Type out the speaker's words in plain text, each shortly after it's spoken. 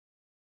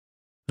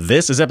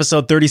This is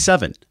episode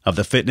 37 of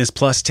the Fitness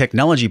Plus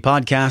Technology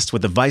Podcast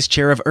with the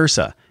Vice-Chair of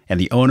IHRSA and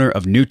the owner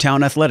of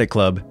Newtown Athletic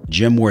Club,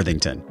 Jim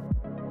Worthington.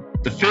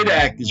 The PHIT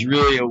Act is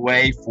really a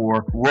way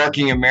for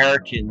working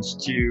Americans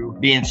to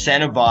be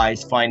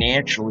incentivized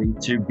financially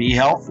to be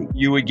healthy.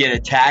 You would get a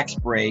tax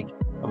break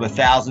of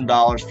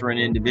 $1,000 for an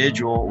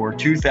individual or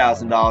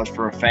 $2,000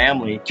 for a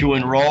family to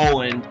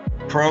enroll in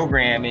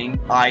programming,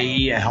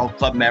 i.e. a health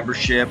club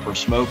membership or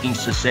smoking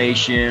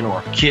cessation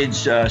or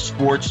kids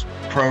sports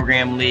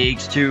program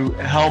leagues to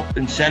help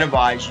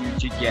incentivize you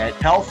to get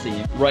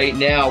healthy. Right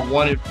now,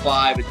 1 in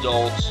 5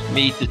 adults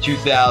meet the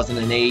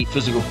 2008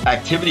 physical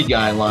activity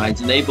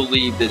guidelines, and they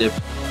believe that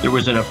if there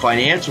wasn't a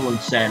financial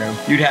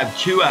incentive, you'd have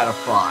 2 out of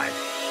 5.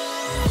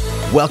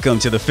 Welcome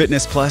to the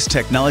Fitness Plus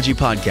Technology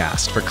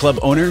Podcast for club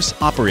owners,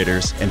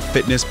 operators, and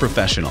fitness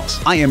professionals.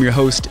 I am your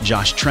host,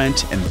 Josh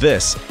Trent, and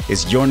this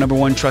is your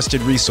 #1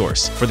 trusted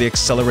resource for the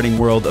accelerating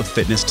world of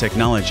fitness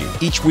technology.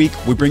 Each week,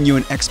 we bring you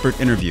an expert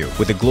interview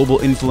with a global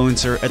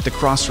influencer at the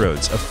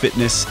crossroads of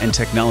fitness and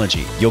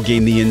technology. You'll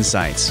gain the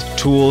insights,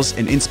 tools,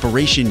 and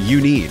inspiration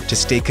you need to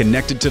stay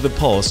connected to the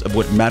pulse of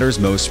what matters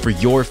most for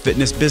your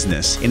fitness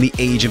business in the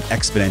age of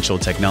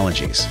exponential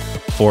technologies.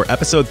 For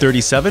episode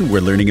 37,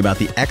 we're learning about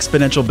the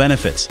exponential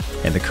benefits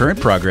and the current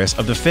progress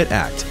of the PHIT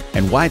Act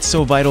and why it's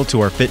so vital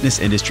to our fitness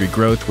industry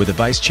growth with the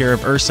Vice-Chair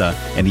of IHRSA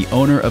and the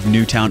owner of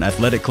Newtown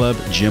Athletic Club,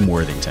 Jim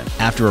Worthington.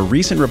 After a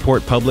recent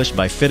report published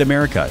by PHIT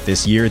America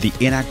this year, the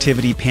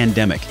Inactivity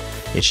Pandemic,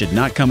 it should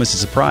not come as a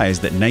surprise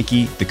that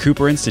Nike, the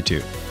Cooper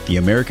Institute, the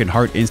American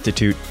Heart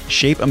Institute,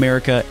 Shape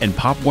America, and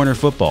Pop Warner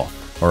Football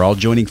are all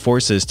joining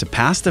forces to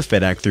pass the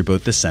PHIT Act through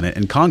both the Senate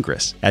and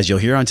Congress. As you'll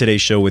hear on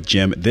today's show with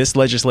Jim, this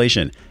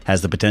legislation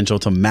has the potential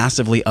to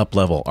massively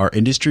uplevel our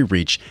industry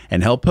reach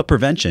and help put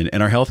prevention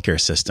in our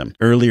healthcare system.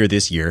 Earlier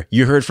this year,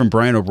 you heard from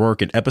Bryan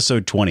O'Rourke in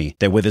episode 20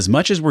 that with as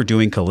much as we're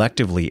doing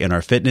collectively in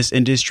our fitness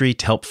industry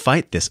to help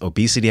fight this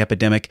obesity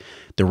epidemic,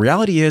 the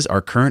reality is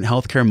our current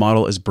healthcare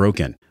model is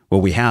broken.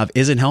 What we have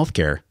isn't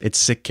healthcare, it's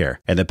sick care.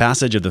 And the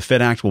passage of the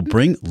PHIT Act will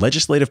bring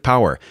legislative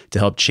power to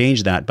help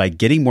change that by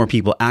getting more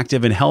people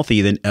active and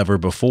healthy than ever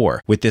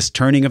before. With this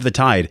turning of the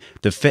tide,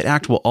 the PHIT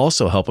Act will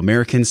also help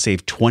Americans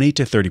save 20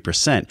 to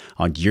 30%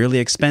 on yearly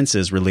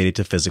expenses related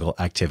to physical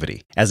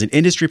activity. As an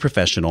industry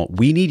professional,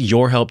 we need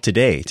your help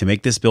today to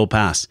make this bill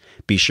pass.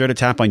 Be sure to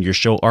tap on your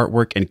show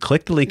artwork and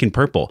click the link in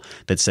purple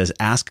that says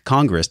Ask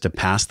Congress to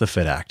pass the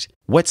PHIT Act.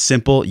 What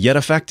simple yet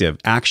effective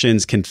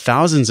actions can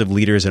thousands of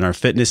leaders in our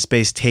fitness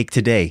space take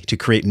today to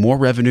create more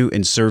revenue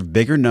and serve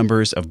bigger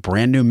numbers of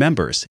brand new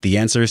members? The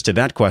answers to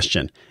that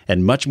question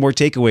and much more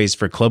takeaways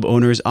for club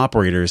owners,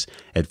 operators,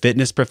 and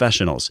fitness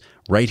professionals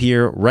right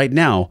here, right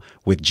now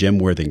with Jim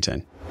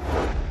Worthington.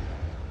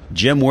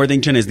 Jim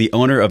Worthington is the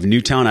owner of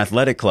Newtown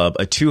Athletic Club,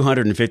 a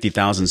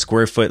 250,000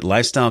 square foot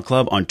lifestyle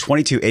club on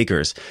 22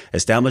 acres,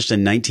 established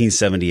in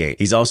 1978.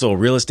 He's also a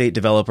real estate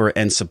developer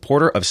and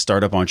supporter of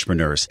startup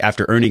entrepreneurs.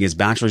 After earning his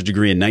bachelor's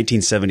degree in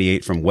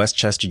 1978 from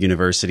Westchester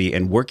University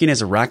and working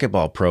as a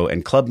racquetball pro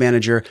and club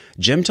manager,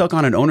 Jim took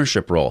on an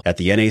ownership role at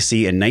the NAC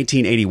in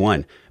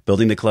 1981.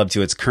 Building the club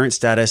to its current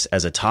status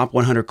as a top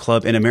 100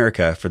 club in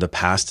America for the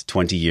past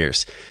 20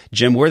 years.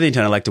 Jim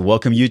Worthington, I'd like to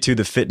welcome you to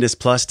the Fitness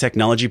Plus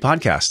Technology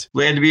Podcast.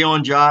 Glad to be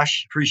on,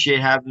 Josh.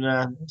 Appreciate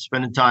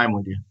spending time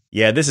with you.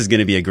 Yeah, this is going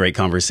to be a great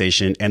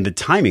conversation, and the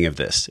timing of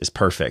this is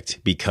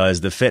perfect because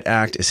the PHIT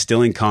Act is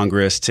still in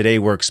Congress. Today,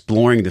 we're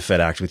exploring the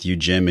PHIT Act with you,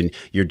 Jim, and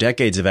your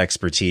decades of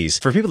expertise.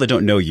 For people that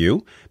don't know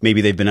you,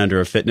 maybe they've been under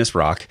a fitness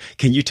rock.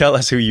 Can you tell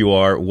us who you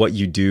are, what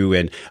you do,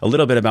 and a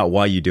little bit about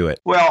why you do it?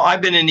 Well,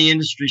 I've been in the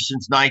industry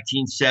since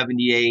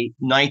 1978.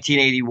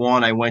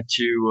 1981, I went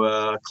to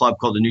a club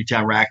called the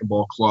Newtown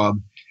Racquetball Club,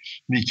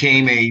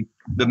 became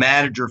the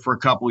manager for a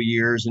couple of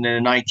years. And then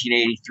in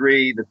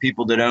 1983, the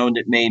people that owned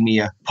it made me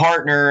a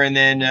partner. And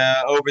then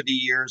over the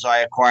years, I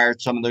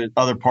acquired some of the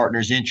other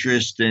partners'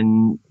 interest.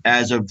 And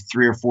as of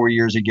 3 or 4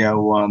 years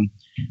ago,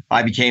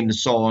 I became the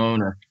sole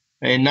owner.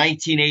 In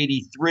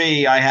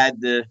 1983, I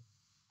had the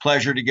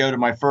pleasure to go to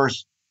my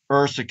first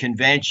IHRSA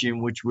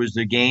convention, which was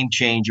a game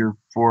changer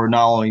for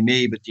not only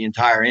me, but the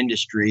entire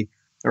industry.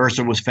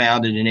 IHRSA was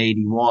founded in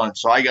 81,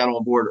 so I got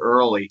on board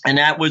early. And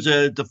that was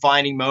a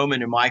defining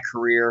moment in my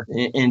career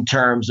in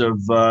terms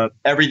of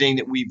everything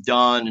that we've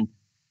done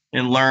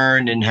and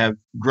learned and have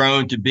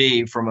grown to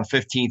be from a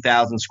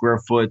 15,000 square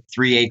foot,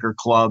 3-acre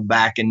club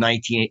back in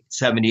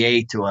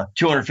 1978 to a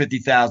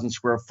 250,000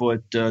 square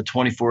foot,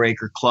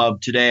 24-acre club.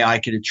 Today, I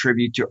could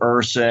attribute to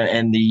IHRSA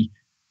and the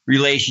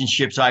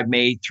relationships I've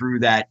made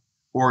through that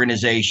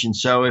organization.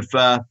 So if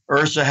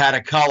IHRSA had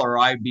a color,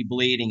 I'd be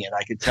bleeding it.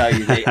 I could tell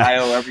you I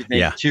owe everything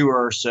to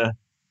IHRSA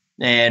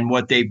and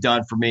what they've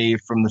done for me,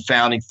 from the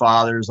founding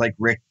fathers like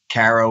Rick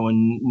Caro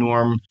and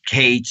Norm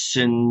Cates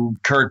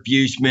and Kurt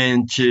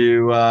Buseman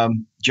to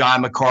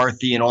John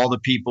McCarthy and all the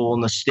people on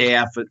the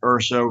staff at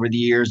IHRSA over the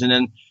years. And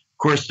then, of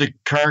course, the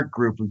current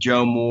group of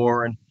Joe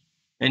Moore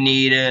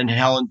Anita and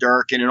Helen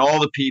Durkin and all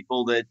the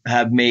people that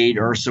have made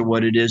IHRSA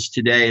what it is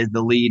today, as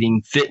the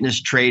leading fitness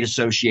trade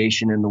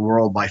association in the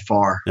world by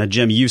far. Now,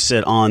 Jim, you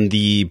sit on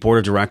the board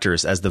of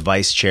directors as the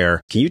vice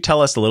chair. Can you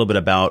tell us a little bit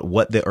about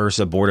what the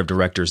IHRSA board of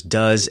directors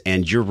does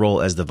and your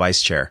role as the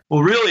vice chair?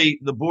 Well, really,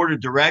 the board of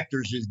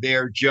directors is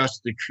there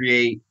just to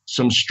create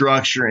some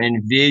structure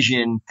and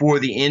vision for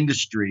the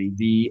industry.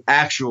 The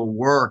actual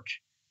work,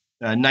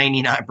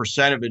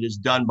 99% of it is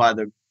done by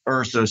the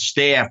IHRSA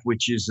staff,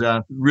 which is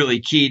really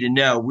key to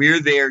know.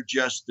 We're there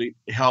just to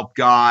help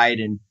guide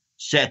and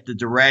set the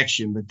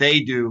direction, but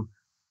they do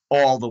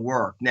all the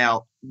work.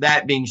 Now,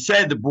 that being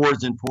said, the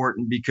board's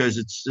important because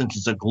since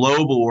it's a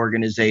global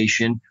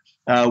organization,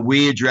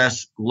 we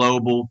address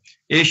global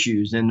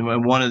issues.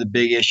 And one of the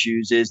big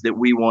issues is that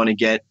we want to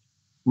get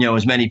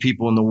as many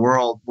people in the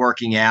world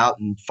working out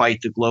and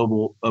fight the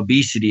global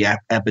obesity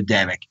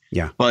epidemic.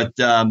 Yeah. But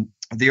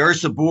the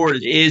IHRSA board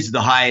is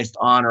the highest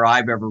honor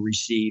I've ever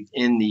received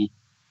in the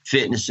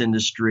fitness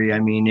industry. I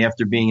mean,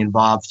 after being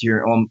involved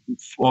here,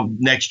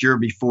 next year will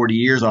be 40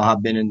 years I'll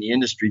have been in the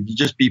industry, to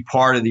just be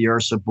part of the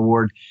IHRSA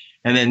board.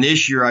 And then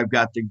this year I've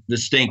got the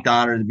distinct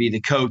honor to be the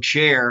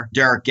co-chair.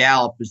 Derek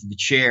Gallup is the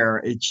chair.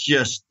 It's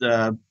just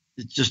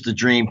a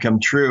dream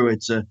come true.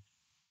 It's a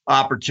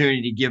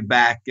opportunity to give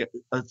back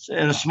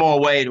in a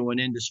small way to an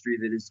industry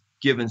that has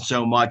given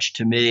so much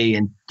to me,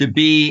 and to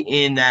be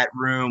in that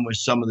room with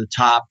some of the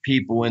top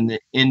people in the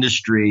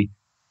industry,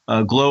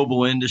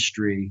 global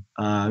industry.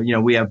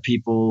 We have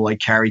people like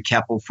Carrie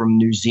Keppel from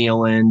New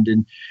Zealand,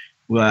 and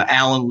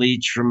Alan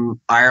Leach from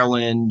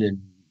Ireland, and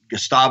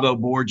Gustavo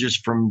Borges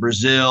from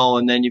Brazil.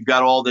 And then you've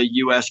got all the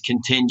U.S.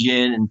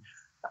 contingent, and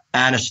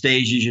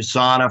Anastasia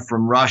Jasana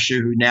from Russia,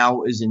 who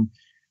now is in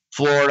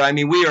Florida. I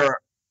mean, we are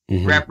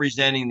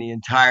representing the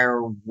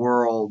entire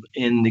world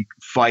in the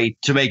fight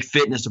to make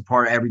fitness a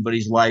part of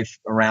everybody's life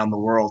around the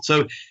world.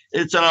 So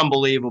it's an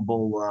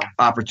unbelievable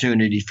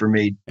opportunity for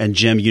me. And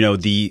Jim,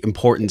 the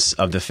importance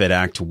of the FIT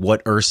Act,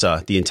 what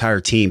IHRSA, the entire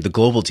team, the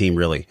global team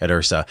really at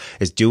IHRSA,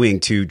 is doing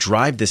to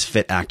drive this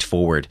FIT Act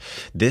forward.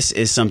 This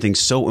is something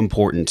so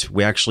important.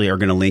 We actually are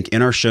going to link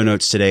in our show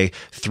notes today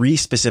 3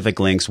 specific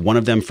links, one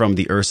of them from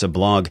the IHRSA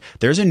blog.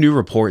 There's a new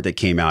report that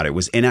came out. It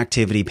was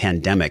Inactivity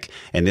Pandemic,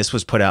 and this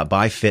was put out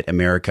by PHIT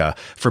America.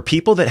 For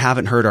people that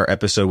haven't heard our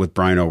episode with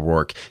Bryan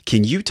O'Rourke,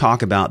 can you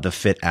talk about the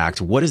FIT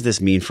Act? What does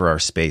this mean for our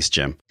space,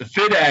 Jim? The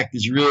FIT Act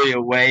is really a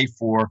way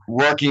for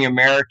working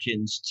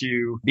Americans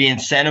to be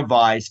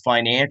incentivized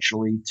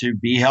financially to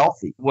be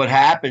healthy. What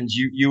happens,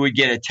 you would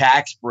get a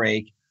tax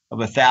break of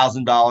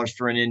 $1,000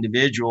 for an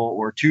individual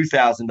or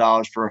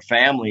 $2,000 for a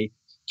family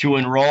to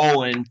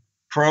enroll in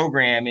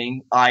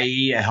programming,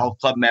 i.e. a health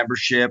club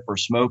membership or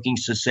smoking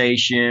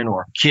cessation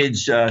or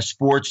kids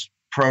sports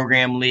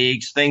program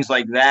leagues, things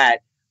like that,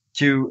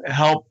 to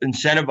help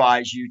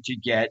incentivize you to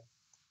get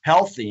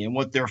healthy. And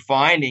what they're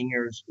finding,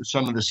 or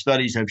some of the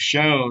studies have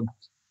shown,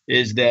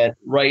 is that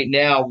right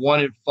now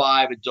 1 in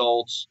 5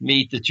 adults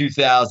meet the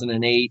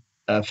 2008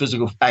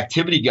 physical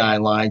activity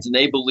guidelines, and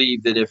they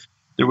believe that if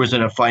there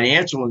wasn't a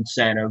financial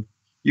incentive,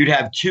 you'd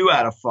have 2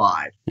 out of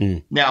 5.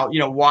 Now,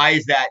 why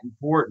is that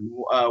important?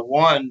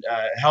 One,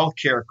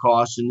 healthcare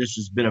costs, and this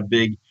has been a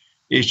big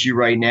issue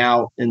right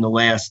now in the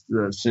last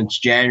since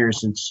January,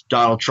 since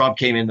Donald Trump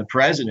came in the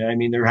president. I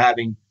mean, they're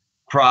having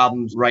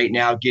problems right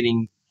now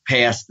getting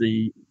past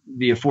the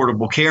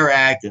Affordable Care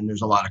Act, and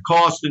there's a lot of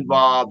costs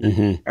involved.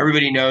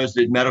 Everybody knows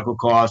that medical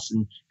costs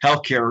and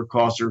healthcare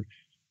costs are,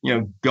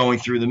 going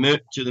through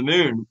to the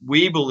moon.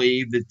 We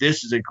believe that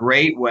this is a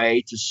great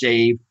way to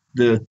save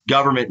the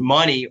government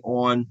money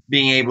on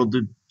being able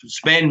to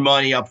spend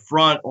money up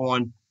front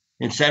on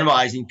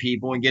incentivizing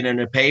people and getting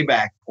a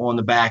payback on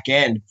the back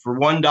end. For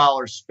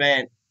 $1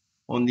 spent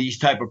on these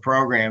type of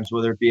programs,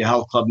 whether it be a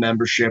health club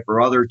membership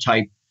or other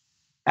type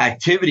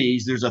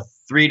activities, there's a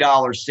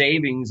 $3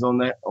 savings on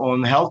the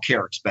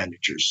healthcare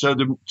expenditures. So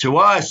to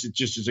us, it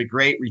just is a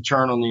great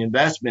return on the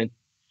investment.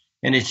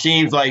 And it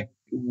seems like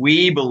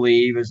we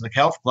believe, as the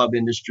health club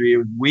industry,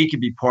 we could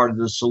be part of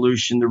the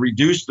solution to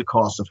reduce the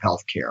cost of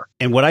healthcare.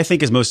 And what I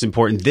think is most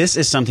important, this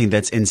is something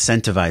that's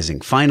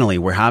incentivizing. Finally,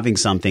 we're having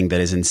something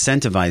that is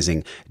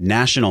incentivizing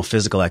national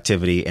physical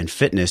activity and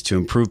fitness to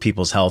improve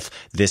people's health.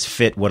 This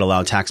FIT would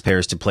allow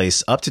taxpayers to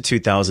place up to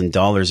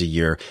 $2,000 a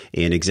year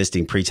in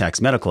existing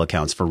pre-tax medical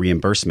accounts for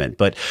reimbursement.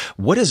 But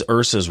what is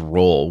IHRSA's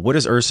role? What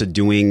is IHRSA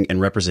doing in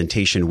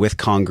representation with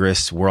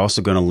Congress? We're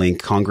also going to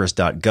link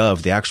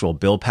congress.gov, the actual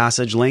bill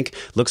passage link.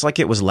 Looks like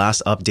it was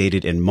last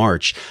updated in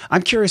March.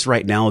 I'm curious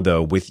right now,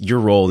 though, with your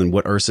role and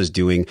what IHRSA is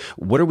doing,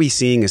 what are we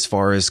seeing as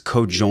far as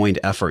co-joined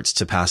efforts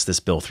to pass this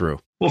bill through?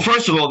 Well,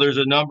 first of all, there's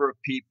a number of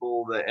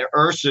people that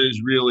IHRSA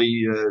is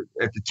really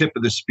at the tip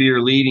of the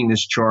spear leading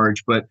this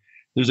charge, but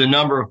there's a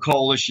number of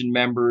coalition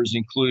members,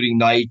 including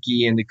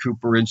Nike and the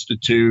Cooper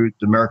Institute,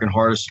 the American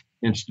Heart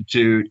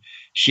Institute,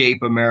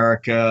 Shape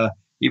America,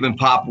 even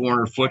Pop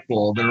Warner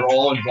Football. They're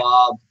all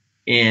involved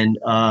in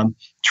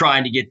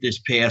trying to get this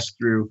passed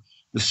through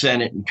the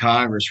Senate and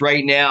Congress.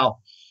 Right now,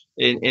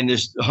 in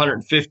this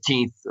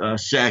 115th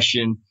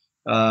session,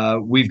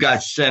 We've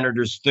got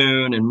Senators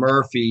Thune and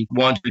Murphy.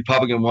 One's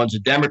Republican, one's a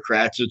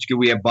Democrat. So it's good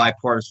we have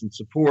bipartisan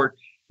support.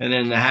 And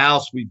then in the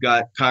House, we've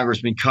got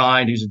Congressman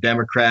Kind, who's a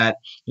Democrat,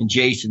 and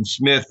Jason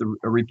Smith,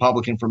 a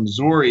Republican from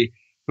Missouri,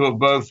 who have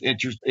both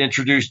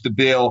introduced the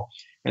bill.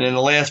 And in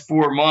the last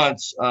 4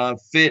 months,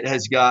 PHIT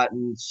has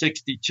gotten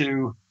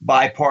 62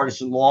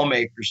 bipartisan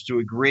lawmakers to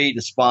agree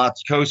to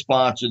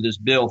co-sponsor this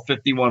bill,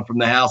 51 from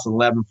the House,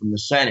 11 from the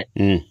Senate.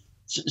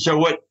 So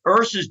what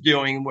IHRSA is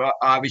doing,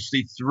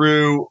 obviously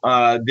through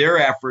their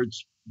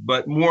efforts,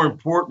 but more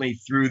importantly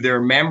through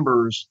their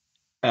members'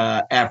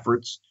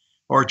 efforts,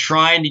 are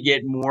trying to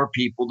get more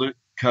people to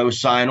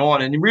co-sign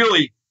on. And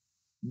really,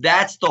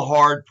 that's the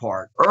hard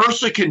part.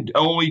 IHRSA can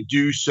only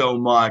do so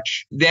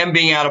much. Them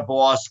being out of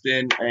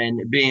Boston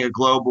and being a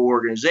global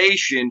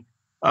organization,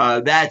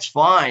 that's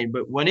fine.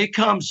 But when it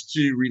comes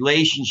to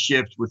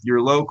relationships with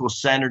your local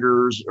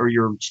senators or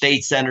your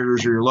state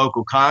senators or your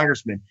local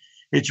congressmen,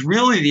 it's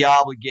really the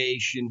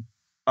obligation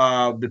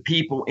of the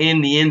people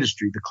in the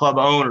industry, the club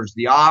owners,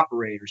 the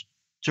operators,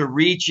 to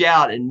reach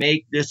out and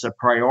make this a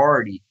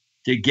priority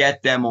to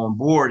get them on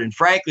board. And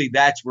frankly,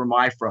 that's where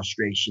my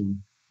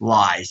frustration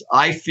lies.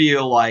 I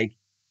feel like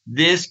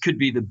this could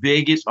be the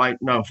biggest, I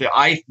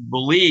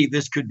believe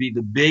this could be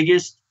the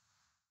biggest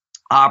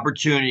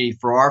opportunity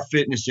for our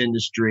fitness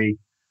industry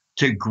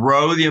to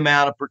grow the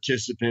amount of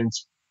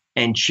participants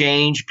and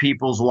change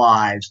people's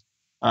lives.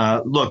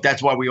 Look,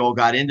 that's why we all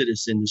got into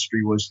this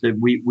industry, was that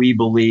we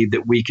believe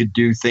that we could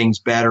do things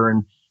better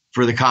and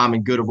for the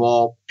common good of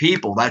all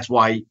people. That's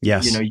why,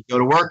 you go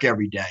to work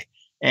every day.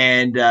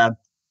 And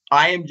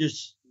I am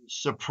just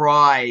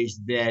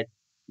surprised that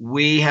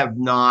we have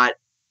not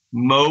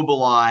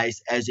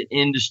mobilized as an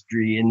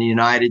industry in the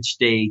United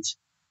States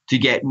to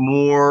get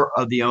more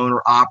of the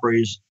owner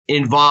operators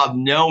involved,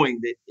 knowing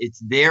that it's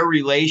their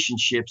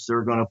relationships that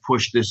are going to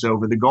push this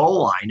over the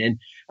goal line. And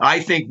I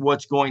think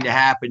what's going to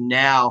happen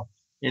now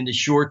in the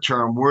short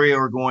term, we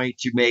are going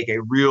to make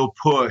a real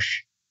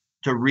push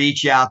to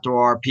reach out to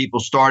our people,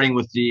 starting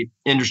with the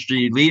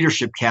Industry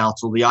Leadership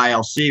Council, the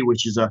ILC,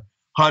 which is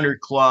 100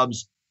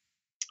 clubs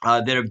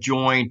that have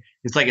joined.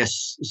 It's like a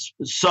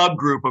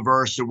subgroup of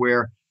IHRSA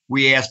where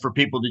we ask for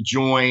people to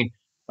join,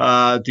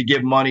 to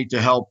give money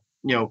to help,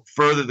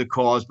 further the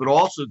cause, but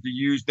also to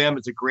use them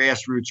as a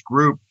grassroots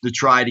group to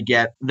try to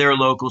get their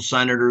local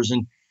senators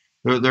and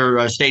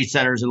their state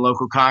senators and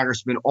local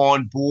congressmen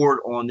on board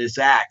on this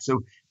act.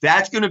 So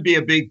that's going to be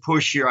a big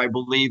push here, I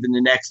believe, in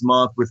the next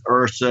month with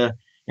IHRSA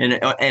and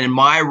in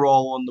my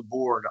role on the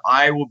board.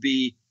 I will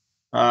be,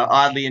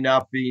 oddly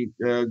enough,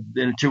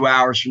 in 2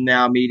 hours from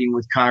now, meeting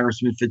with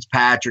Congressman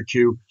Fitzpatrick,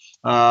 who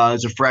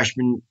is a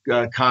freshman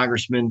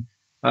congressman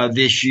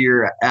this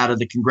year out of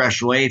the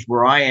Congressional 8th,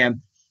 where I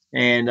am.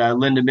 And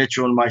Linda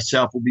Mitchell and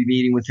myself will be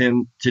meeting with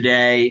him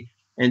today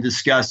and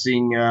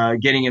discussing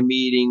getting a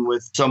meeting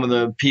with some of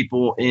the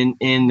people in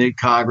the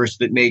Congress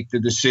that make the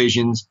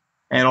decisions,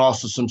 and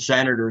also some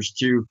senators,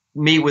 to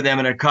meet with them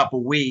in a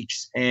couple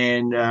weeks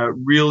and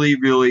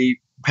really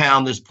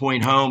pound this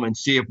point home and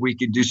see if we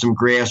could do some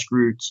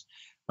grassroots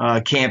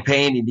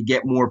campaigning to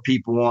get more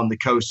people on the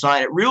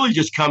co-sign. It really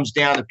just comes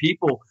down to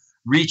people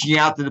reaching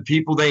out to the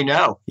people they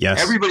know.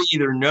 Yes. Everybody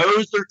either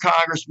knows their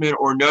congressman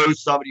or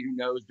knows somebody who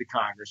knows the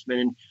congressman.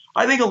 And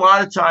I think a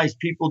lot of times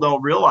people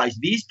don't realize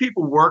these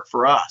people work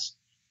for us.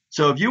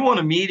 So if you want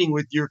a meeting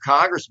with your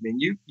congressman,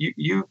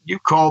 you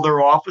call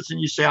their office and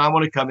you say, I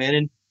want to come in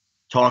and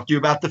talk to you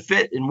about the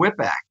PHIT and WHIP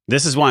Act.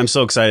 This is why I'm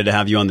so excited to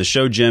have you on the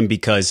show, Jim,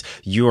 because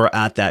you are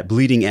at that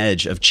bleeding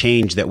edge of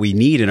change that we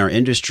need in our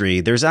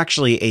industry. There's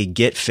actually a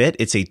Get Fit.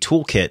 It's a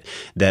toolkit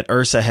that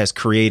IHRSA has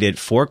created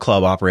for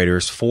club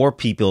operators, for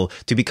people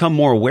to become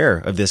more aware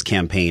of this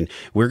campaign.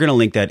 We're going to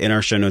link that in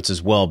our show notes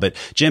as well. But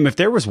Jim, if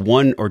there was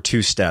 1 or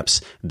 2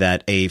 steps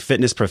that a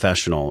fitness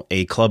professional,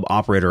 a club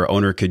operator or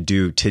owner could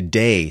do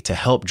today to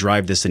help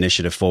drive this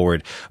initiative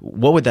forward,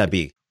 what would that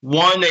be?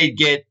 One, they'd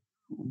get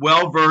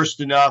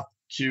well-versed enough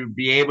to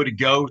be able to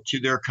go to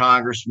their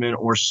congressman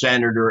or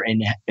senator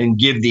and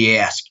give the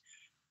ask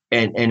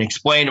and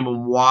explain to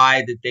them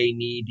why that they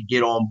need to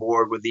get on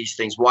board with these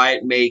things, why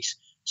it makes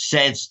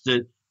sense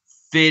to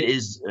PHIT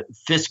is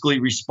fiscally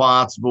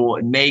responsible.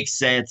 It makes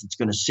sense. It's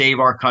going to save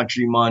our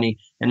country money.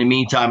 In the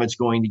meantime, it's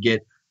going to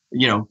get,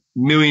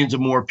 millions of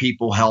more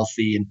people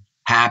healthy and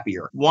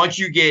happier. Once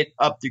you get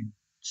up to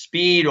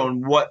speed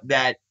on what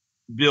that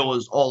bill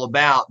is all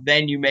about,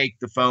 then you make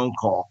the phone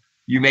call.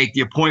 You make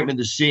the appointment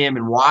to see him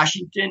in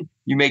Washington.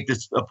 You make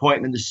this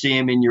appointment to see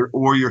him in your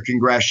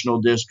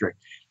congressional district.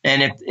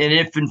 And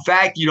if in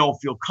fact you don't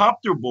feel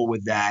comfortable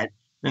with that,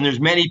 and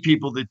there's many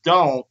people that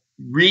don't,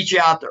 reach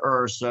out to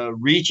IHRSA,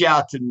 reach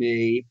out to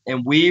me,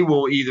 and we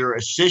will either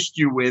assist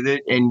you with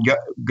it and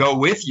go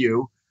with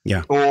you,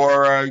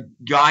 or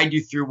guide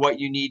you through what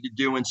you need to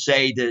do and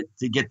say to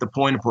get the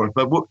point across.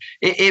 But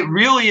it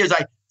really is.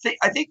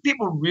 I think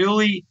people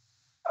really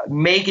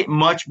make it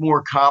much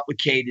more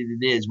complicated than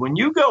it is. When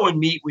you go and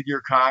meet with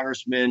your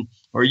congressman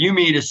or you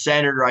meet a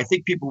senator, I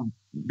think people,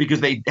 because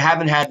they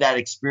haven't had that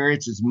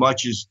experience as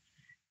much as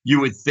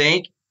you would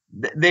think,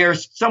 they're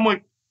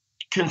somewhat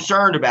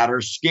concerned about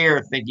or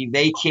scared, thinking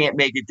they can't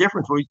make a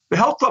difference. Well, the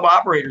health club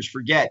operators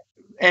forget.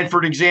 And for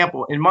an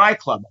example, in my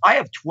club, I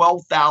have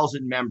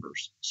 12,000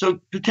 members. So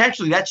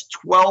potentially that's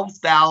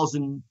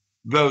 12,000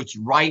 votes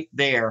right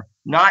there,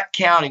 not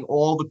counting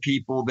all the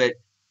people that,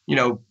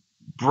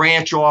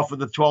 branch off of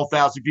the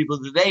 12,000 people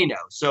that they know.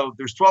 So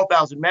there's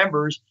 12,000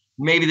 members.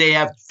 Maybe they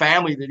have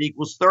family that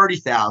equals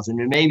 30,000,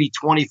 and maybe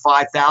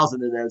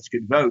 25,000 of those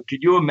could vote.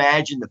 Could you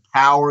imagine the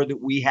power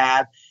that we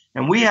have?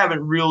 And we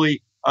haven't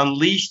really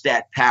unleashed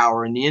that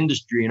power in the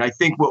industry. And I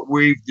think what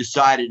we've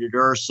decided at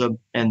IHRSA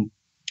and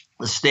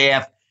the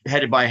staff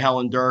headed by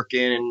Helen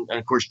Durkin and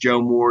of course,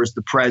 Joe Moore is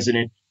the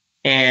president,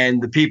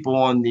 and the people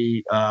on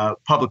the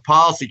public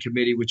policy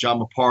committee, which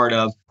I'm a part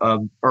of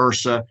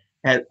IHRSA,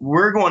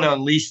 we're going to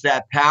unleash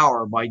that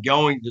power by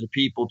going to the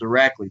people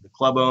directly, the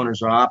club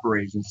owners or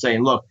operators, and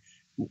saying, look,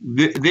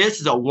 this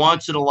is a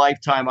once in a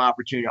lifetime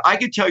opportunity. I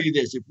can tell you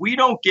this, if we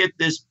don't get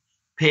this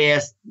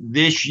passed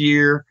this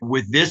year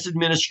with this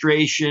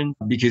administration,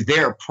 because they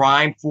are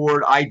primed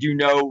for it. I do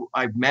know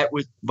I've met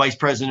with Vice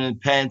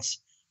President Pence.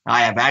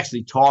 I have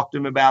actually talked to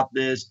him about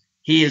this.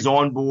 He is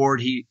on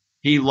board.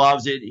 He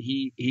loves it.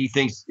 He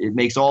thinks it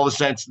makes all the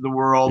sense in the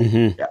world.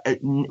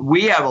 Mm-hmm.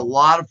 We have a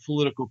lot of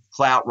political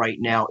clout right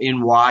now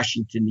in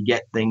Washington to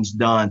get things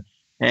done.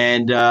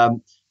 And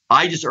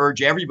I just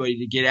urge everybody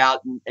to get out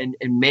and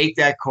make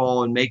that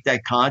call and make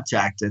that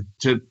contact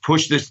to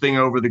push this thing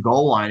over the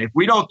goal line. If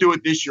we don't do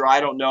it this year, I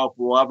don't know if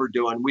we'll ever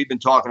do it. And we've been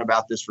talking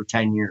about this for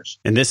 10 years.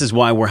 And this is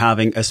why we're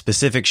having a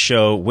specific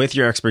show with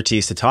your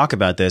expertise to talk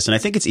about this. And I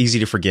think it's easy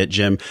to forget,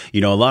 Jim, a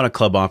lot of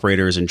club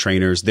operators and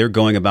trainers, they're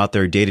going about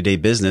their day-to-day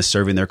business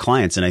serving their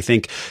clients. And I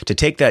think to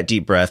take that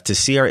deep breath, to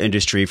see our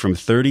industry from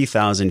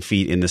 30,000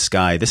 feet in the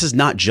sky, this is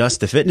not just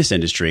the fitness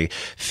industry.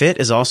 PHIT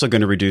is also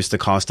going to reduce the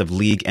cost of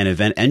league and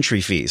event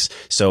entry fees.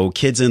 So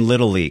kids in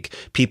Little League,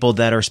 people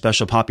that are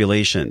special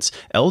populations,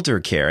 elder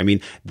care. I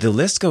mean, the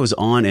list goes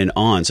on and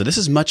on. So this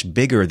is much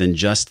bigger than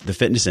just the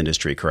fitness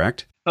industry,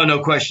 correct? Oh,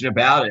 no question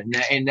about it.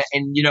 And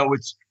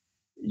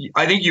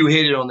I think you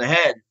hit it on the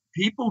head.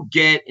 People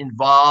get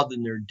involved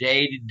in their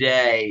day to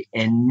day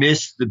and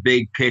miss the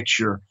big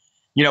picture.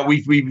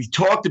 We've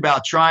talked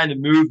about trying to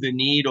move the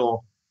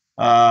needle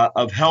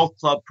of health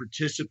club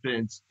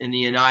participants in the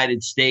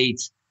United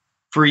States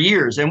for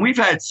years. And we've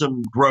had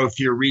some growth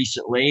here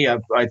recently.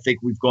 I think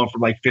we've gone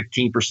from like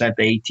 15%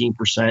 to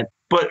 18%.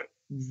 But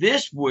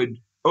this would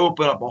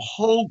open up a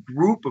whole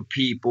group of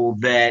people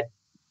that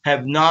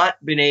have not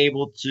been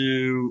able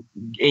to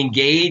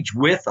engage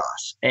with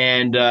us.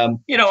 And, and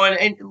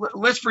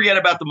let's forget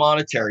about the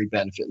monetary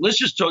benefit. Let's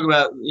just talk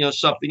about,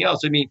 something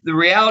else. I mean, the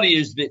reality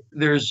is that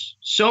there's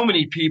so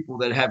many people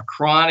that have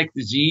chronic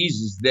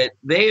diseases that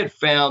they had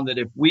found that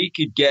if we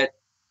could get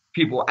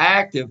people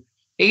active,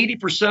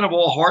 80% of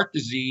all heart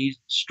disease,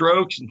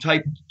 strokes, and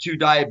type 2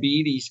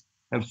 diabetes,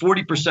 and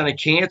 40% of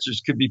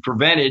cancers could be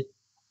prevented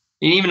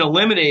and even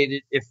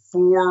eliminated if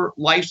 4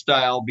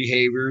 lifestyle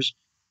behaviors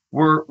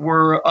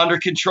were under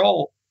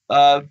control.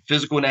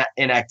 Physical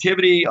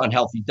inactivity,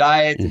 unhealthy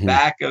diet,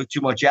 tobacco,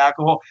 too much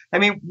alcohol. I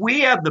mean,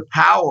 we have the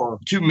power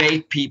to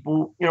make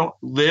people,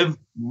 live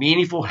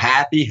meaningful,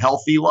 happy,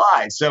 healthy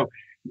lives. So,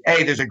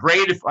 hey, there's a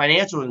great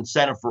financial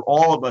incentive for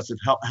all of us as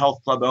health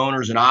club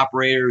owners and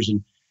operators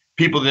and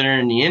people that are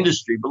in the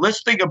industry. But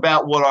let's think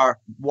about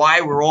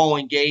why we're all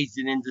engaged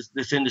in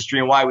this industry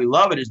and why we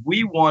love it is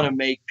we want to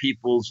make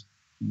people's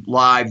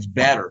lives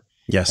better.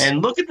 Yes.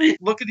 And look at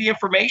the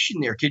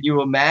information there. Can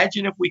you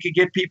imagine if we could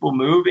get people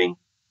moving,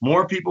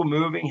 more people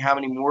moving, how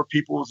many more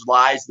people's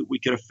lives that we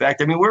could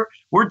affect? I mean,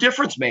 we're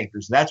difference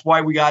makers. That's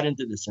why we got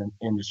into this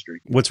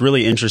industry. What's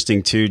really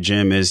interesting too,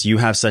 Jim, is you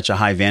have such a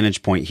high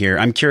vantage point here.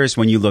 I'm curious,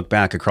 when you look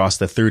back across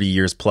the 30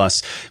 years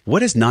plus,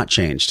 what has not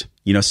changed?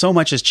 So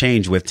much has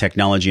changed with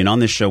technology. And on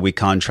this show, we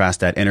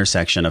contrast that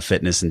intersection of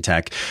fitness and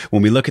tech.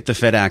 When we look at the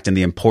PHIT Act and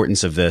the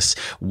importance of this,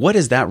 what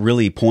is that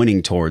really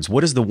pointing towards?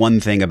 What is the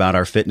one thing about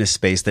our fitness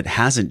space that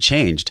hasn't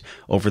changed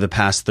over the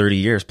past 30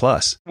 years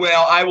plus?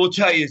 Well, I will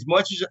tell you, as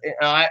much as,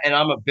 and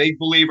I'm a big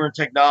believer in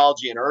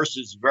technology, and IHRSA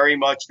is very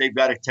much, they've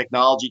got a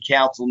technology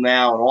council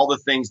now and all the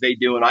things they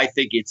do. And I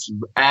think it's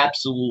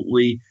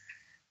absolutely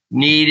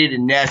needed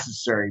and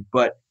necessary.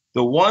 But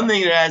the one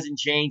thing that hasn't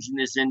changed in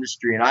this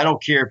industry, and I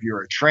don't care if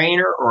you're a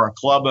trainer or a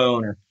club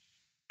owner,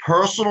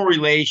 personal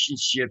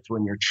relationships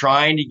when you're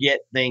trying to get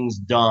things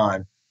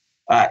done.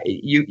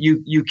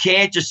 You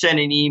can't just send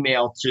an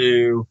email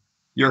to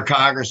your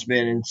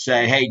congressman and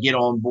say, hey, get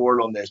on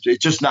board on this.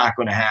 It's just not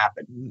going to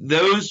happen.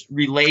 Those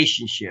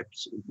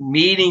relationships,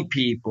 meeting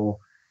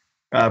people,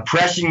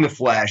 pressing the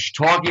flesh,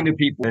 talking to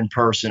people in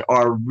person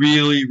are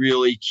really,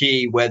 really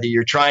key, whether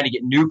you're trying to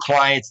get new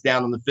clients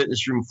down on the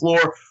fitness room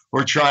floor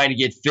or trying to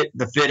get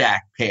the PHIT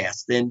Act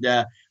passed. And,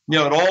 it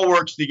all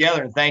works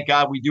together. And thank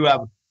God we do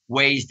have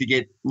ways to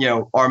get,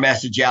 our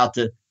message out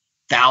to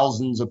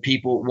thousands of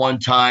people at one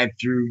time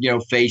through,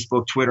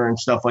 Facebook, Twitter, and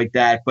stuff like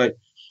that. But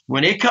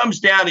when it comes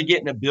down to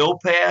getting a bill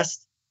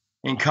passed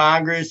in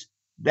Congress,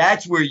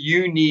 that's where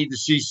you need to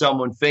see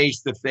someone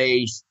face to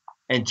face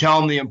and tell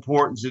them the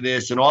importance of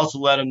this, and also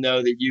let them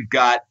know that you've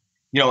got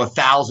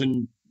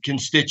 1,000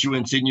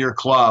 constituents in your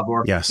club,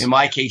 or yes, in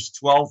my case,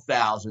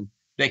 12,000,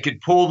 that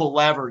could pull the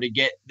lever to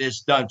get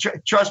this done.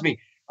 Trust me,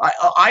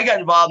 I got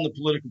involved in the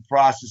political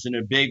process in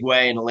a big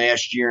way in the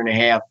last year and a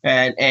half.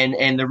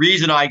 And the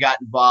reason I got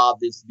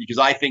involved is because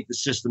I think the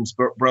system's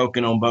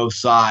broken on both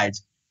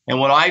sides. And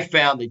what I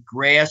found that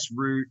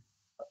grassroots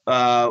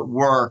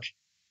work,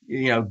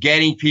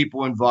 getting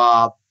people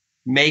involved,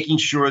 making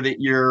sure that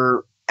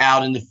you're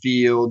out in the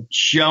field,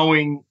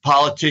 showing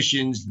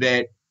politicians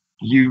that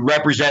you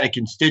represent a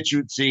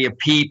constituency of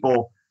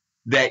people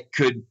that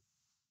could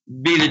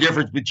be the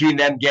difference between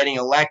them getting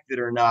elected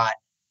or not.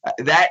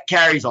 That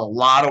carries a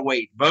lot of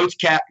weight. Votes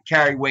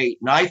carry weight.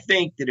 And I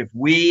think that if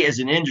we as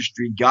an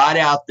industry got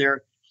out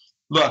there,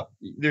 look,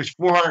 there's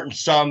 400 and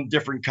some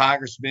different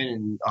congressmen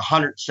and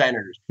 100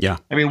 senators. Yeah.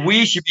 I mean,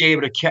 we should be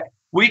able to,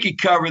 we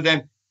could cover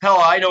them. Hell,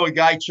 I know a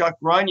guy, Chuck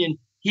Runyon,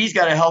 he's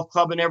got a health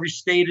club in every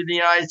state of the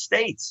United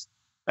States.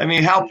 I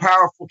mean, how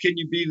powerful can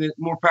you be?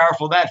 More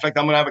powerful than that. In fact,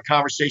 I'm going to have a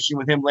conversation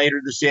with him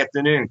later this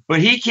afternoon. But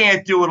he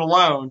can't do it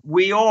alone.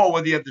 We all,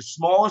 whether you have the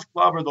smallest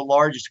club or the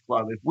largest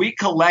club, if we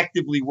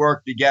collectively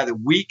work together,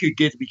 we could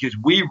get, because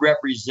we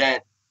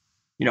represent,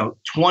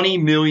 20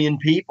 million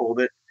people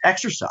that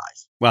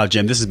exercise. Wow,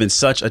 Jim, this has been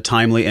such a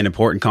timely and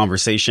important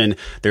conversation.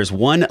 There's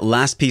one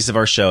last piece of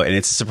our show, and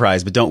it's a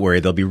surprise, but don't worry,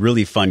 there'll be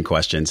really fun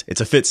questions.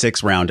 It's a Fit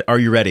 6 round. Are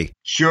you ready?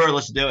 Sure,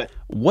 let's do it.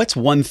 What's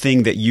one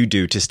thing that you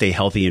do to stay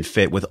healthy and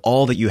fit with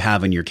all that you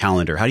have in your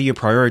calendar? How do you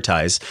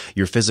prioritize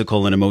your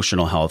physical and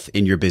emotional health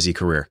in your busy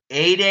career?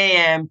 8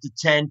 a.m. to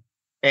 10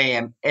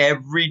 a.m.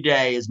 every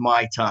day is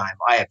my time.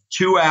 I have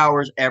 2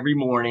 hours every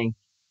morning,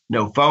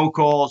 no phone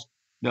calls,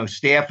 no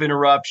staff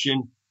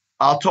interruption.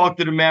 I'll talk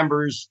to the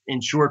members in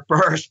short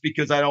bursts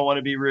because I don't want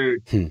to be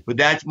rude. But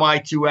that's my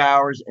 2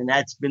 hours, and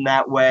that's been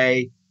that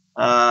way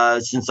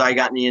since I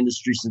got in the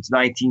industry, since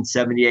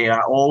 1978.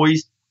 I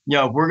always,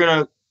 if we're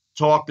going to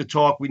talk the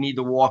talk, we need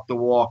to walk the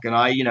walk. And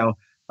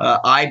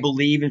I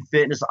believe in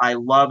fitness. I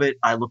love it.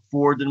 I look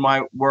forward to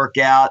my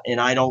workout, and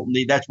I don't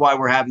need. That's why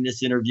we're having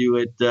this interview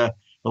at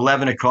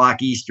 11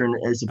 o'clock Eastern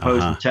as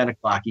opposed to 10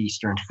 o'clock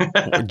Eastern.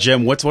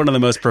 Jim, what's one of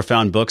the most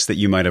profound books that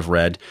you might have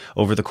read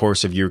over the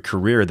course of your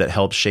career that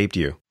helped shape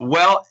you?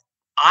 Well,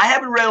 I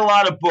haven't read a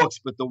lot of books,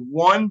 but the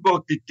one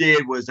book that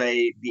did was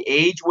The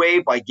Age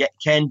Wave by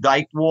Ken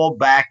Dykewald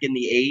back in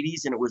the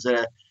 80s. And it was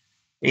a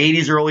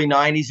 80s, early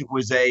 90s. It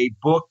was a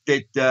book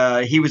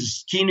that he was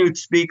a keynote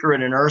speaker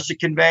at an IHRSA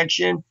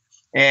convention.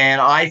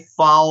 And I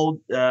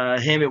followed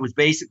him. It was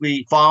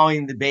basically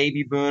following the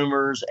baby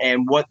boomers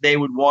and what they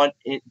would want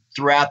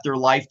throughout their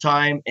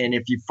lifetime. And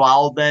if you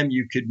followed them,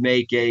 you could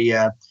make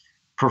a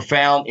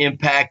profound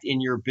impact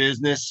in your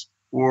business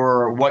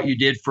or what you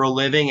did for a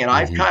living. And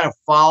I've kind of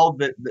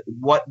followed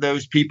what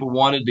those people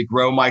wanted to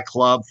grow my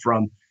club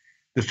from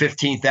the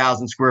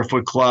 15,000 square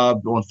foot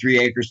club on 3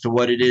 acres to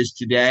what it is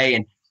today.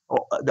 And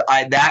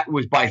that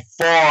was by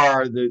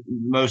far the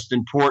most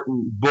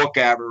important book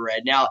I ever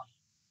read. Now,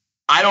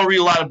 I don't read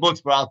a lot of books,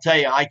 but I'll tell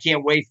you, I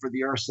can't wait for the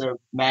IHRSA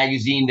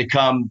magazine to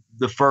come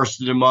the first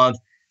of the month.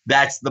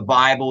 That's the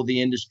Bible of the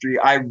industry.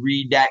 I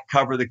read that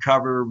cover to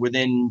cover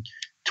within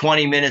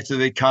 20 minutes of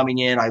it coming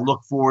in. I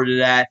look forward to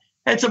that.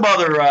 And some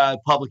other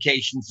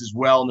publications as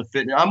well in the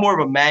fitness. I'm more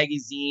of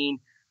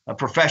a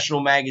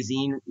professional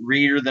magazine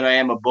reader than I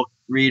am a book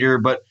reader.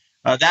 But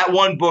that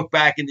one book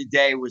back in the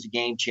day was a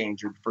game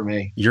changer for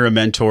me. You're a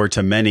mentor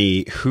to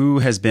many. Who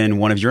has been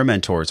one of your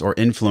mentors or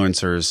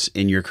influencers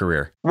in your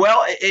career?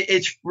 Well,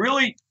 it's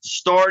really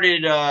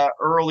started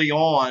early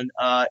on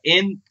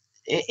in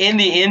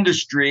the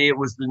industry. It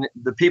was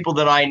the people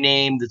that I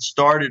named that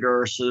started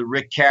IHRSA,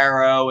 Rick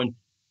Caro and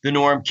the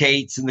Norm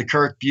Cates and the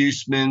Kirk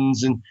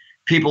Buseman's and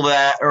people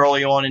that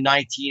early on in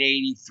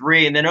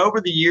 1983. And then over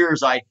the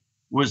years, I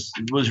was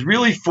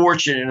really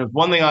fortunate. And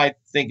one thing I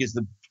think is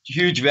the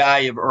huge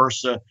value of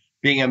IHRSA,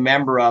 being a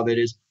member of it,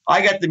 is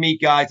I got to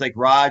meet guys like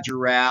Roger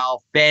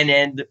Ralph, Ben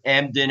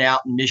Emden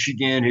out in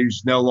Michigan,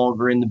 who's no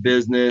longer in the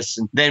business.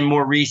 And then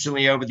more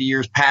recently over the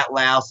years, Pat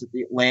Louse at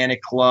the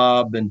Atlantic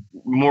Club, and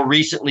more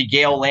recently,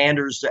 Gail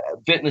Landers,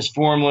 fitness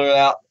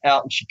formula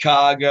out in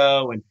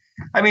Chicago. And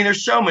I mean,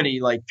 there's so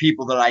many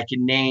people that I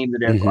can name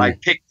that have, I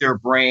picked their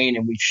brain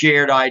and we've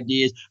shared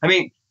ideas. I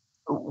mean,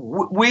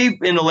 we've,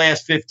 in the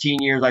last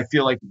 15 years, I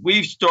feel like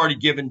we've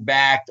started giving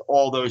back to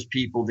all those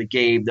people that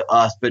gave to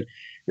us. But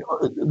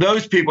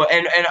those people,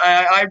 and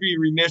I'd be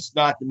remiss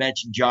not to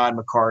mention John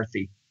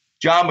McCarthy.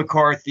 John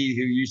McCarthy,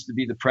 who used to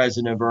be the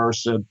president of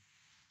IHRSA,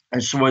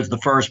 and was the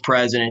first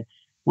president,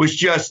 was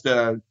just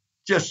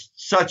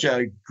such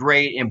a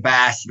great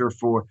ambassador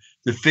for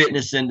the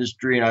fitness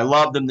industry. And I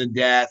loved him to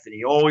death. And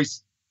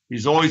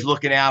he's always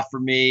looking out for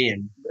me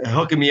and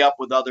hooking me up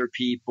with other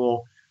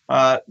people.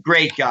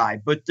 Great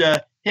guy. But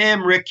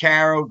him, Rick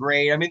Caro,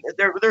 great. I mean,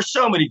 there's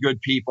so many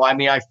good people. I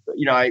mean,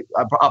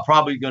 I'm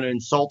probably going to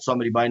insult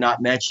somebody by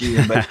not mentioning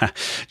them. But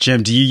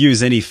Jim, do you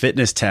use any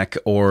fitness tech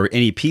or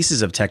any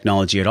pieces of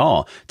technology at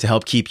all to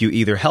help keep you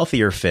either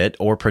healthy or fit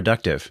or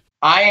productive?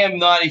 I am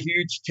not a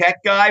huge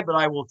tech guy, but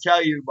I will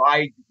tell you,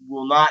 I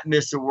will not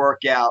miss a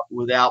workout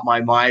without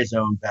my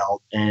MyZone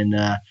belt. And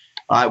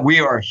we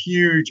are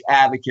huge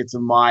advocates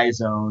of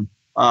MyZone.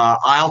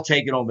 I'll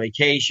take it on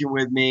vacation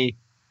with me.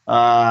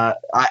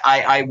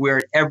 I wear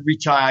it every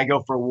time I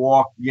go for a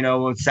walk,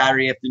 on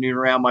Saturday afternoon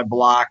around my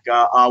block.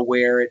 I'll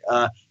wear it.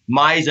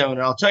 MyZone,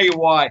 and I'll tell you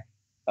why.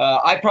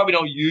 I probably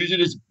don't use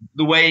it as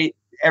the way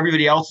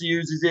everybody else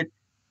uses it,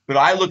 but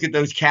I look at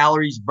those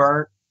calories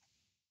burnt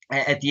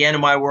at the end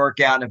of my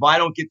workout. And if I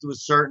don't get to a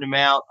certain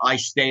amount, I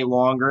stay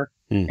longer.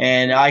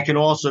 And I can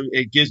also,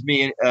 it gives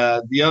me,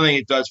 the other thing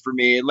it does for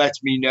me, it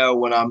lets me know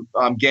when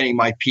I'm getting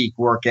my peak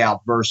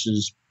workout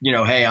versus,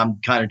 hey,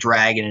 I'm kind of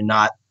dragging and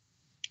not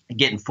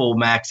getting full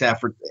max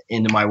effort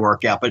into my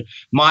workout. But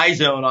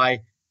MyZone,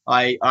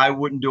 I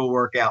wouldn't do a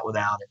workout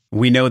without it.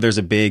 We know there's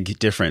a big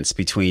difference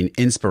between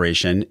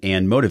inspiration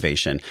and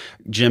motivation.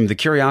 Jim, the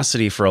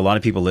curiosity for a lot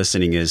of people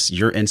listening is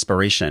your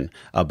inspiration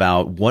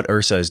about what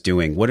IHRSA is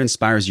doing. What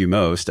inspires you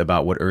most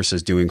about what IHRSA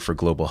is doing for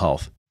global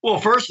health? Well,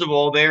 first of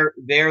all, they're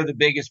the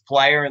biggest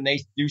player, and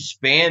they do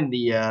span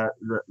the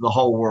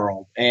whole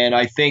world. And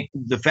I think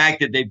the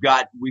fact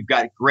that we've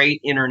got great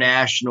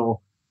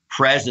international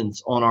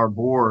presence on our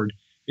board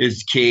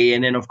is key.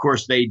 And then, of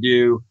course, they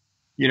do,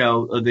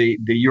 the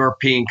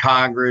European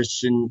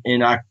Congress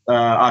in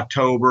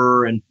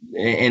October, and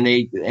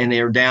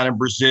they're down in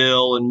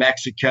Brazil and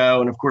Mexico,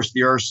 and of course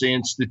the IHRSA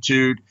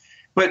Institute.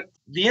 But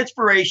the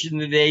inspiration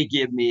that they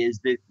give me is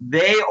that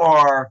they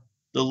are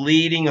the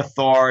leading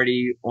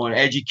authority on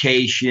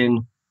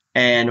education,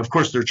 and of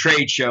course their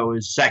trade show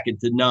is second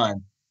to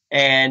none.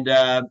 And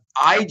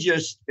I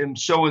just am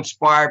so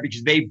inspired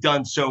because they've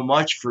done so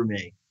much for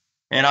me,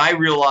 and I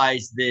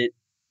realize that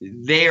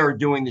they are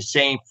doing the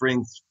same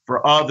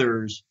for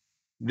others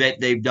that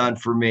they've done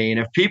for me.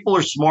 And if people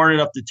are smart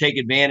enough to take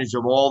advantage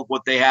of all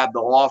what they have to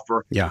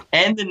offer,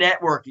 and the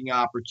networking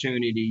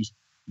opportunities,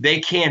 they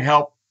can't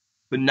help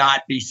but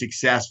not be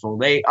successful.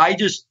 I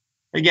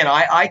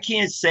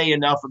can't say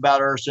enough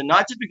about IHRSA,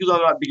 not just because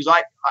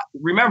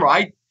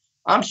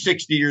I'm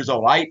 60 years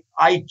old.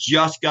 I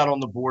just got on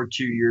the board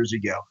 2 years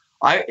ago.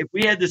 If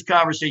we had this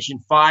conversation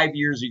 5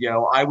 years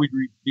ago, I would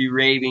be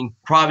raving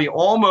probably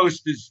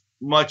almost as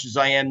much as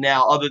I am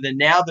now, other than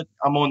now that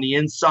I'm on the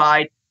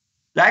inside.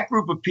 That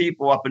group of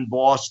people up in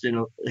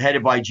Boston,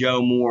 headed by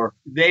Joe Moore,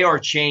 they are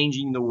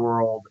changing the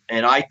world.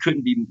 And I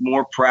couldn't be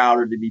more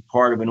prouder to be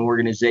part of an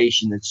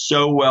organization that's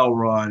so well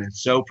run and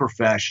so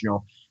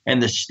professional.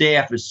 And the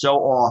staff is so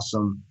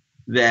awesome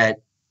that,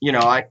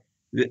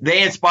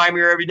 they inspire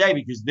me every day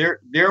because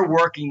they're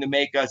working to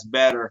make us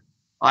better.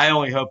 I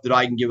only hope that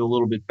I can give a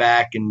little bit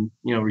back and,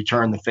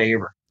 return the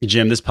favor.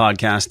 Jim, this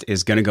podcast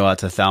is going to go out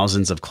to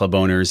thousands of club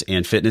owners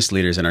and fitness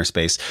leaders in our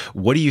space.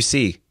 What do you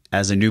see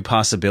as a new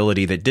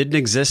possibility that didn't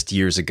exist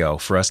years ago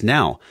for us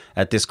now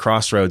at this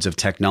crossroads of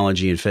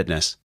technology and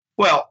fitness?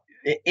 Well,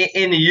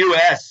 in the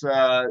U.S.,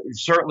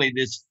 certainly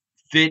this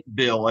PHIT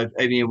bill,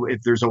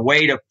 if there's a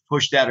way to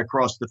push that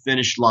across the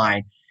finish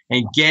line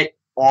and get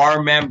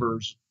our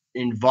members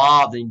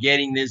involved in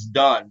getting this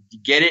done, to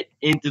get it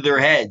into their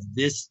heads,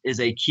 this is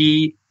a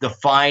key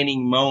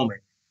defining moment.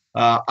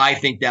 I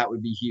think that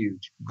would be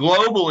huge.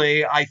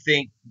 Globally, I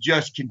think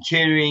just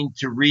continuing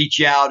to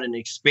reach out and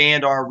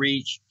expand our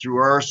reach through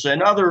IHRSA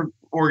and other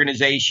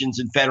organizations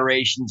and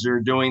federations that are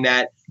doing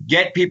that,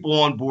 get people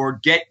on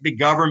board, get the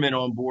government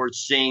on board,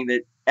 seeing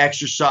that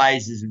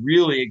exercise is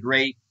really a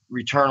great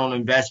return on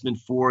investment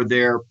for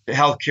their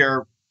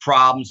healthcare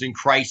problems and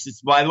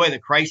crisis. By the way, the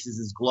crisis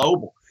is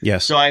global.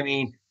 Yes. So,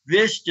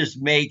 this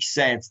just makes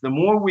sense. The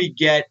more we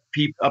get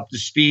people up to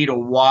speed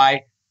on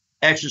why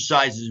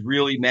exercise is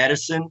really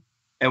medicine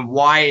and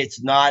why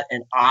it's not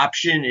an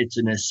option, it's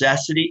a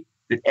necessity,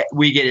 that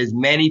we get as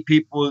many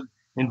people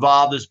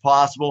involved as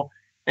possible.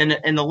 And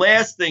the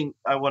last thing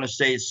I want to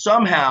say is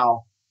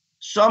somehow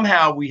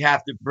we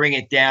have to bring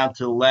it down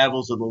to the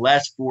levels of the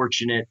less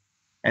fortunate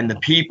and the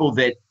people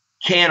that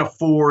can't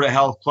afford a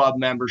health club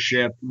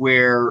membership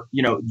where,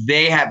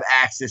 they have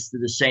access to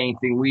the same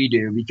thing we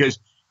do, because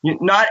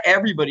not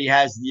everybody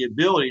has the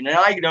ability. And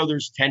I know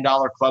there's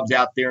 $10 clubs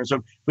out there, and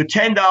so, but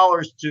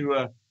 $10 to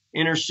a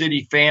inner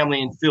city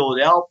family in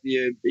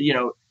Philadelphia,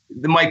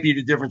 there might be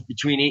the difference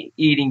between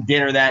eating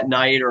dinner that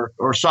night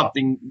or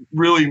something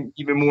really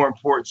even more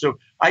important. So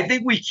I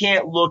think we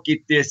can't look at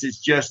this as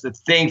just a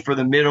thing for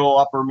the middle,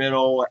 upper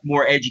middle,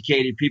 more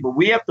educated people.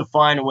 We have to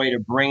find a way to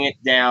bring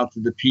it down to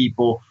the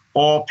people,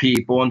 all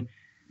people.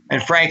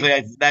 And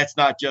frankly, that's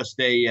not just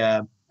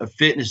a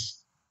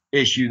fitness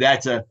issue.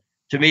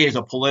 To me, is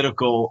a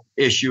political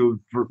issue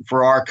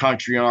for our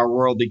country and our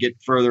world to get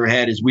further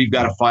ahead. Is we've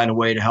got to find a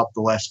way to help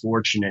the less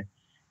fortunate.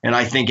 And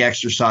I think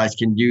exercise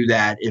can do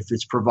that if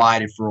it's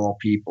provided for all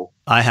people.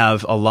 I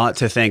have a lot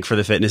to thank for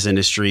the fitness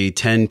industry.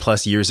 10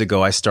 plus years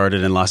ago, I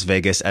started in Las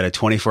Vegas at a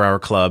 24-hour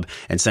club,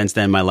 and since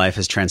then, my life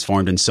has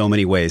transformed in so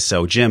many ways.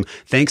 So, Jim,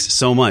 thanks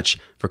so much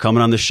for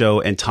coming on the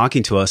show and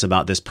talking to us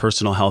about this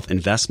Personal Health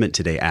Investment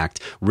Today Act.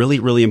 Really,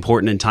 really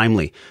important and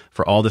timely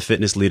for all the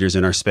fitness leaders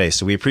in our space.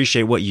 So we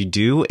appreciate what you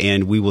do,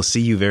 and we will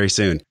see you very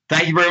soon.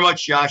 Thank you very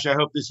much, Josh. I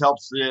hope this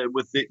helps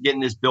with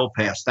getting this bill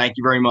passed. Thank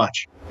you very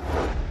much.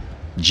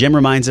 Jim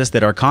reminds us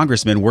that our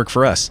congressmen work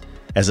for us.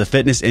 As a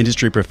fitness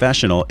industry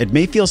professional, it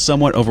may feel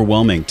somewhat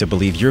overwhelming to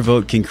believe your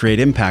vote can create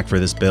impact for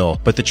this bill,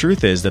 but the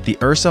truth is that the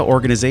IHRSA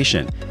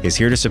organization is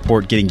here to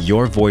support getting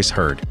your voice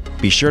heard.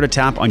 Be sure to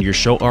tap on your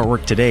show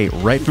artwork today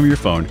right from your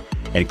phone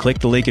and click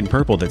the link in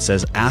purple that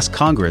says Ask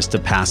Congress to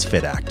pass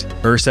PHIT Act.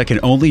 IHRSA can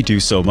only do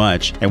so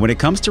much, and when it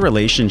comes to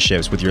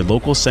relationships with your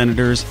local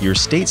senators, your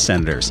state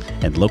senators,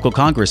 and local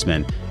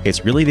congressmen,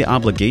 it's really the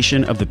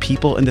obligation of the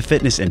people in the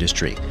fitness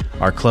industry,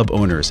 our club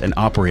owners and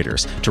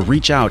operators, to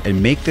reach out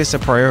and make this a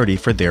priority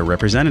for their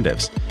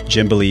representatives.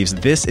 Jim believes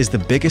this is the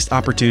biggest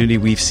opportunity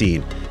we've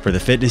seen for the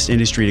fitness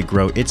industry to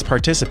grow its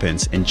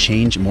participants and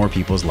change more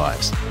people's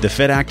lives. The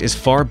PHIT Act is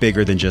far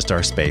bigger than just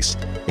our space.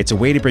 It's a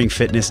way to bring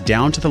fitness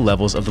down to the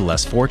levels of the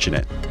less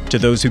fortunate, to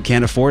those who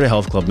can't afford a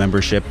health club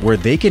membership, where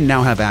they can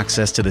now have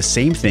access to the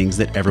same things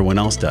that everyone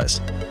else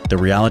does. The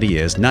reality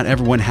is, not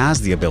everyone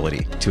has the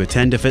ability to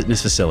attend a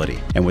fitness facility,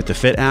 and with the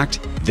PHIT Act,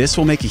 this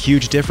will make a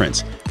huge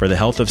difference for the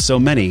health of so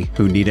many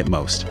who need it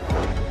most.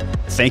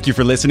 Thank you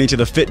for listening to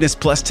the Fitness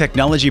Plus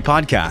Technology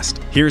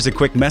Podcast. Here's a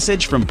quick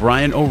message from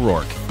Bryan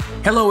O'Rourke.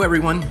 Hello,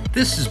 everyone.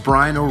 This is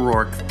Bryan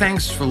O'Rourke.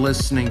 Thanks for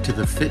listening to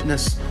the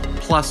Fitness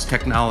Plus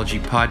Technology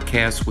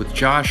Podcast with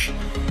Josh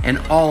and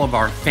all of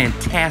our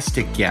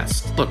fantastic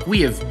guests. Look,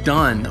 we have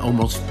done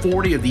almost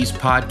 40 of these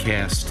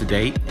podcasts to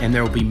date, and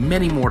there will be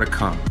many more to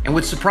come. And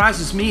what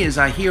surprises me is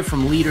I hear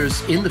from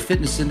leaders in the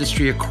fitness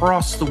industry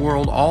across the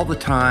world all the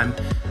time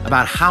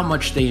about how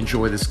much they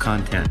enjoy this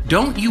content.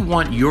 Don't you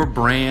want your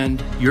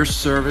brand, your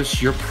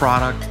service, your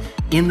product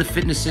in the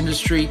fitness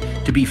industry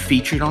to be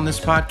featured on this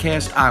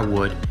podcast? I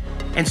would.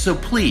 And so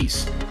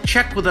please,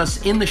 check with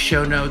us in the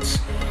show notes,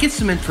 get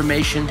some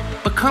information,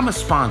 become a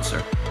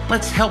sponsor.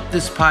 Let's help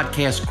this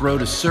podcast grow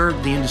to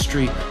serve the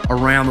industry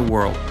around the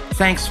world.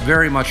 Thanks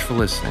very much for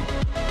listening.